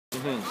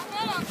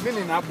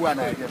Mini na bua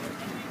na eje.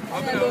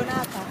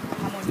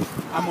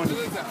 Amoni.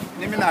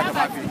 Ni mi na ka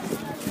ba fi.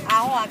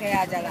 Ahun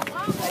akaya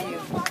ayo.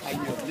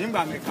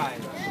 Nimba me kai.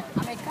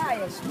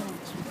 Amekaya school.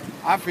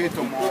 Afi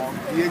to mo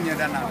ye nya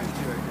na.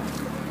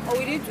 Oh,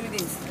 we did 2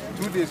 days.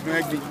 2 days no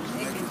egbi.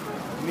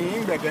 Ni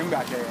imbe ke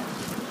mba ke.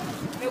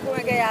 Me ko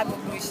me ya go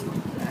bush.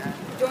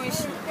 Don't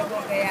she go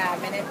ya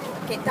mene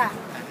keta.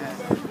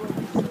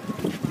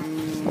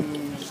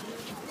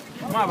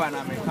 Ma ba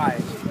na me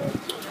kai.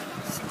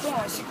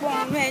 She go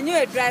me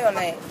you drive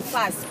like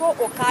fast. Ko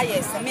o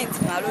kai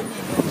cement na lo ni.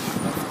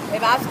 E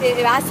ba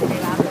se me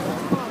ba.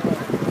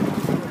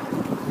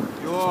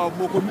 Yo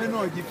boko me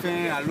no di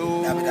fen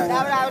allo.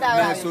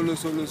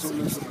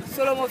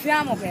 Solo mo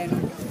fiamo bene.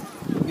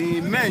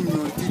 Ni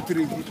menyo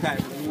titri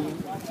time ni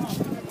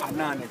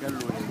anane ke lo.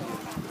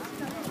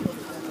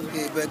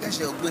 Okay, but I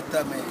shall go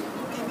to me.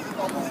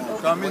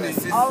 Coming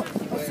in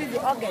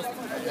August.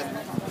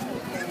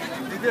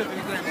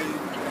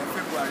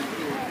 February.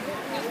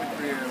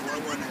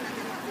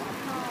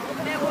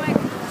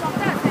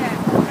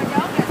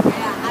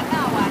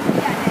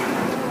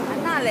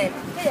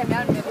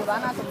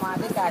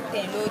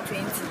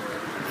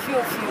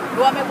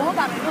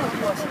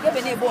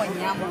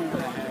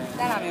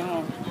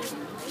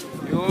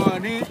 Yo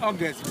ni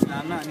August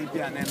na ni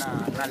bia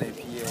na le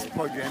pie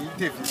ko je mi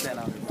te fi se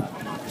na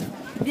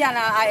Bia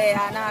na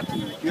pi.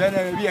 Yo na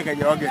bia ka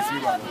je August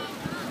ba.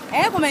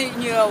 Ko me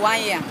nyiro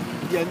 1 year.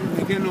 Ya ni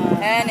ne ke no.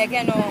 Ne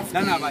ke no.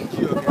 Na ba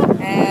ji o.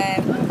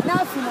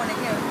 Na fu mo ne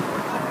ke.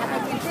 Aka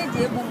kente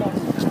je bu mo.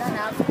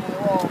 Na fu mo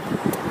wo.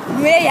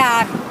 Nwe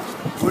ya.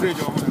 Ore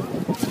jo.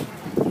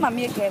 Ma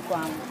mi ke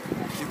kwa.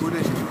 Ti go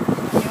de.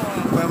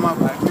 Ko ma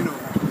ba mi no.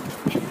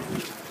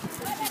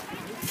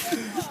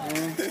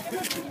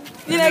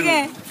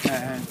 Again.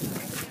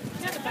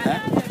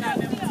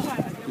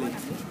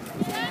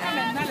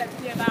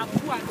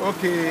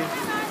 Okay,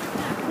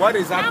 what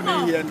is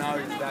happening here now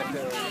is that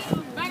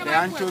the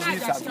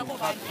anchovies have been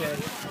captured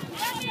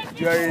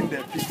during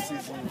the peak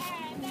season,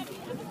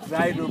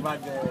 dried over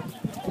there,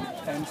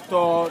 and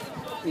stored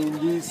in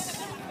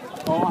this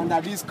or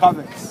under these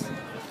covers.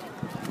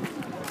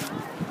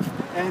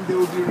 And they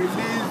will be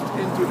released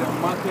into the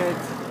market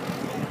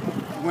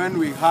when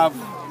we have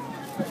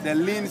the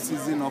lean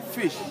season of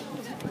fish.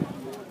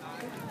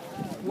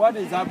 What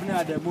is happening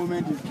at the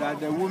moment is that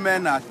the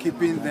women are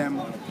keeping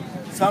them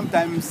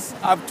sometimes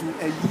up to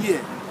a year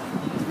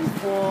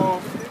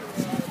before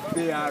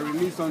they are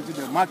released onto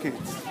the market,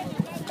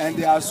 and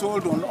they are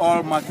sold on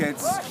all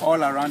markets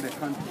all around the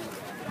country.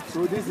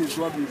 So this is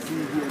what we see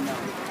here now.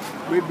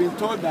 We've been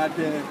told that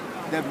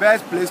the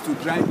best place to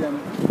dry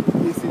them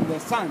is in the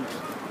sand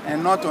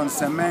and not on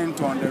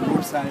cement or on the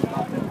roadside,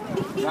 but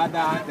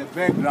rather the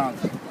bare ground.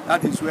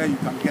 That is where you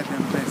can get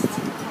them best.